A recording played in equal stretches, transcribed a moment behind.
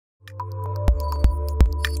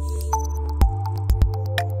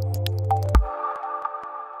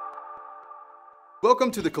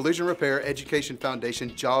Welcome to the Collision Repair Education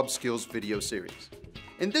Foundation Job Skills video series.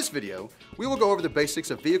 In this video, we will go over the basics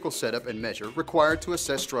of vehicle setup and measure required to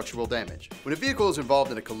assess structural damage. When a vehicle is involved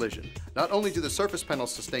in a collision, not only do the surface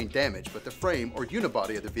panels sustain damage, but the frame or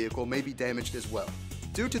unibody of the vehicle may be damaged as well.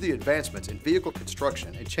 Due to the advancements in vehicle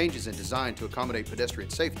construction and changes in design to accommodate pedestrian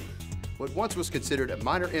safety, what once was considered a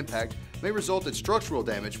minor impact may result in structural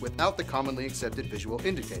damage without the commonly accepted visual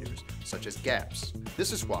indicators, such as gaps.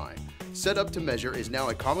 This is why setup to measure is now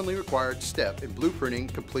a commonly required step in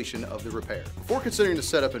blueprinting completion of the repair. Before considering the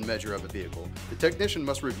setup and measure of a vehicle, the technician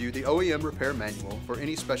must review the OEM repair manual for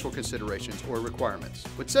any special considerations or requirements.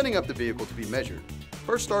 When setting up the vehicle to be measured,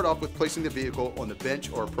 first start off with placing the vehicle on the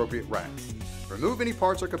bench or appropriate rack. Remove any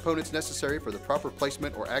parts or components necessary for the proper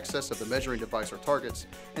placement or access of the measuring device or targets,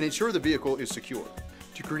 and ensure the vehicle is secure.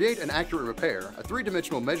 To create an accurate repair, a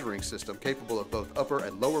three-dimensional measuring system capable of both upper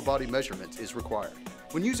and lower body measurements is required.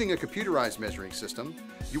 When using a computerized measuring system,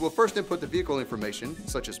 you will first input the vehicle information,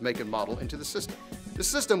 such as make and model, into the system. The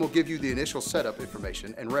system will give you the initial setup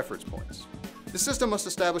information and reference points. The system must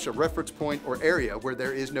establish a reference point or area where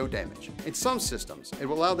there is no damage. In some systems, it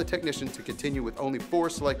will allow the technician to continue with only 4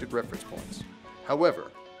 selected reference points.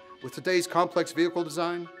 However, with today's complex vehicle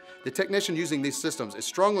design, the technician using these systems is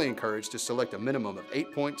strongly encouraged to select a minimum of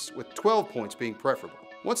 8 points, with 12 points being preferable.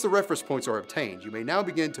 Once the reference points are obtained, you may now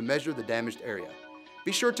begin to measure the damaged area.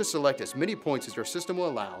 Be sure to select as many points as your system will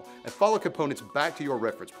allow and follow components back to your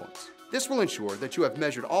reference points. This will ensure that you have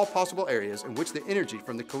measured all possible areas in which the energy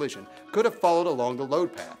from the collision could have followed along the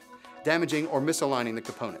load path, damaging or misaligning the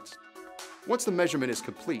components. Once the measurement is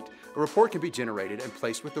complete, a report can be generated and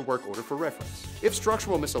placed with the work order for reference. If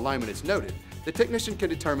structural misalignment is noted, the technician can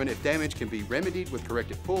determine if damage can be remedied with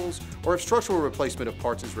corrective pulls or if structural replacement of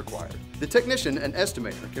parts is required. The technician and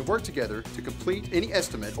estimator can work together to complete any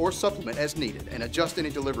estimate or supplement as needed and adjust any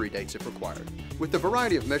delivery dates if required. With the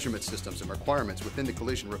variety of measurement systems and requirements within the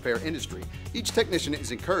collision repair industry, each technician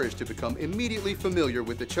is encouraged to become immediately familiar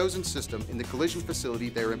with the chosen system in the collision facility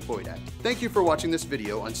they're employed at. Thank you for watching this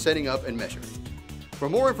video on setting up and measuring. For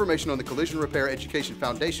more information on the Collision Repair Education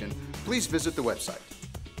Foundation, please visit the website.